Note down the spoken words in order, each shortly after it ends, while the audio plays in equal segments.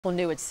Well,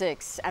 new at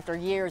 6, after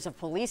years of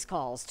police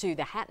calls to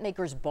the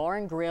Hatmaker's Bar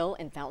and Grill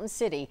in Fountain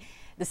City,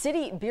 the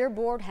city beer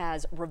board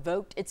has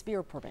revoked its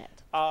beer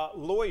permit. A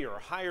lawyer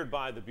hired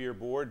by the beer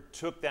board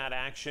took that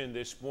action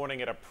this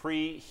morning at a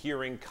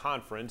pre-hearing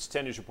conference.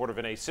 10 News reporter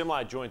Vinay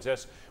Simlad joins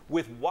us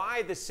with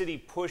why the city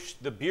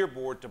pushed the beer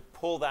board to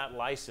pull that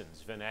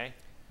license. Vinay?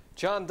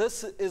 John,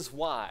 this is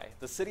why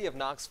the city of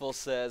Knoxville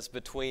says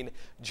between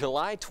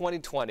July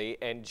 2020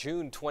 and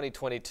June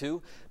 2022,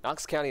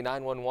 Knox County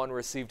 911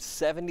 received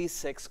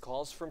 76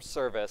 calls from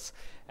service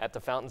at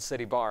the Fountain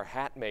City Bar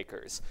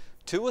Hatmakers.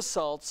 2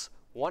 assaults,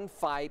 1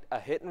 fight, a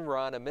hit and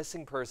run, a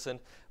missing person.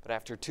 But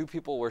after 2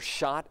 people were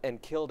shot and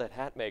killed at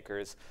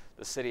Hatmakers,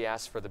 the city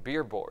asked for the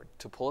beer board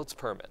to pull its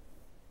permit.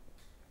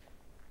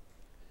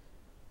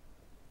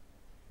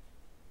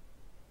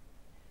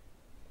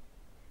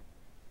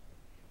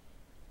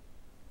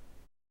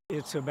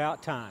 It's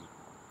about time.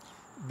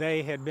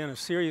 They had been a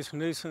serious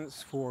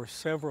nuisance for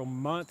several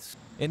months.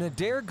 In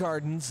Adair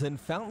Gardens in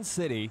Fountain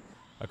City,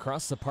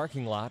 across the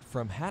parking lot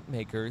from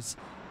Hatmakers,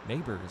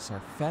 neighbors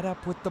are fed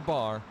up with the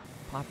bar,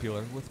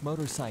 popular with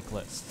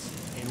motorcyclists.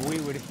 And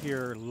we would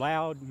hear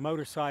loud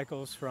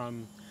motorcycles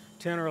from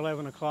 10 or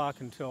 11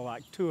 o'clock until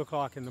like 2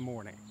 o'clock in the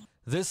morning.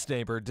 This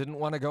neighbor didn't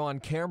want to go on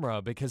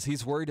camera because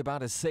he's worried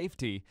about his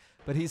safety,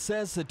 but he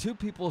says the 2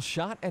 people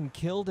shot and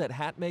killed at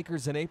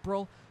Hatmakers in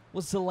April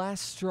was the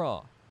last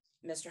straw.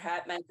 Mr.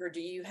 Hatmaker, do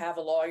you have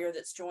a lawyer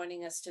that's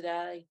joining us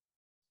today?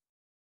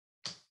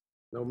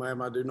 No,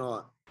 ma'am, I do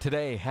not.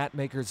 Today,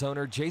 Hatmaker's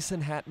owner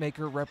Jason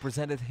Hatmaker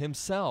represented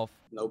himself.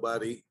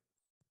 Nobody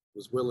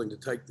was willing to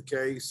take the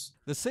case.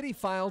 The city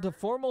filed a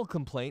formal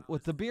complaint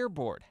with the beer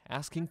board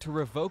asking to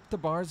revoke the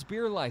bar's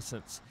beer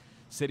license.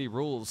 City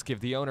rules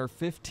give the owner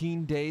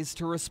 15 days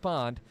to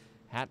respond.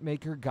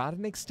 Hatmaker got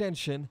an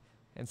extension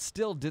and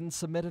still didn't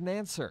submit an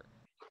answer.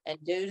 And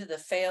due to the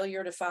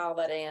failure to file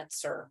that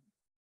answer,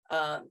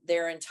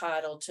 they're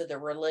entitled to the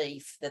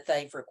relief that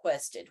they've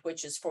requested,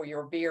 which is for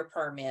your beer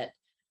permit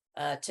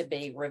to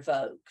be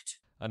revoked.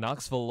 A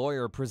Knoxville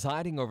lawyer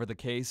presiding over the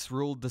case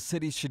ruled the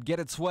city should get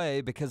its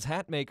way because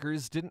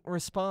Hatmakers didn't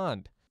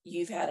respond.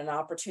 You've had an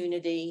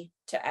opportunity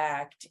to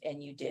act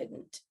and you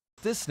didn't.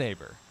 This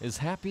neighbor is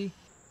happy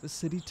the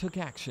city took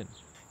action.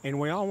 And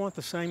we all want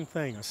the same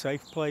thing, a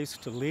safe place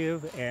to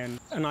live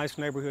and a nice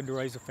neighborhood to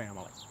raise a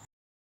family.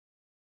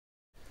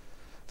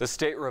 The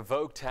state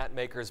revoked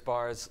Hatmaker's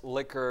bar's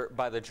liquor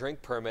by the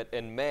drink permit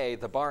in May.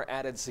 The bar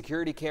added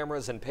security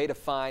cameras and paid a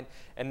fine,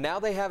 and now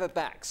they have it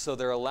back, so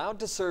they're allowed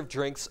to serve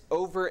drinks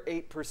over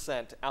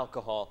 8%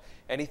 alcohol.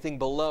 Anything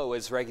below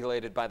is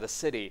regulated by the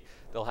city.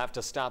 They'll have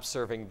to stop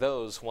serving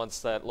those once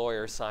that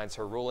lawyer signs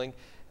her ruling,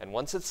 and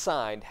once it's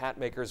signed,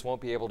 Hatmakers won't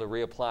be able to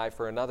reapply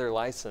for another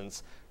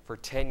license for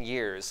 10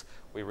 years.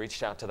 We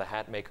reached out to the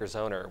Hatmaker's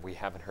owner. We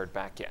haven't heard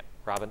back yet.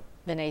 Robin?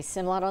 Vinay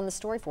Simlad on the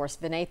story for us.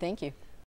 Vinay, thank you.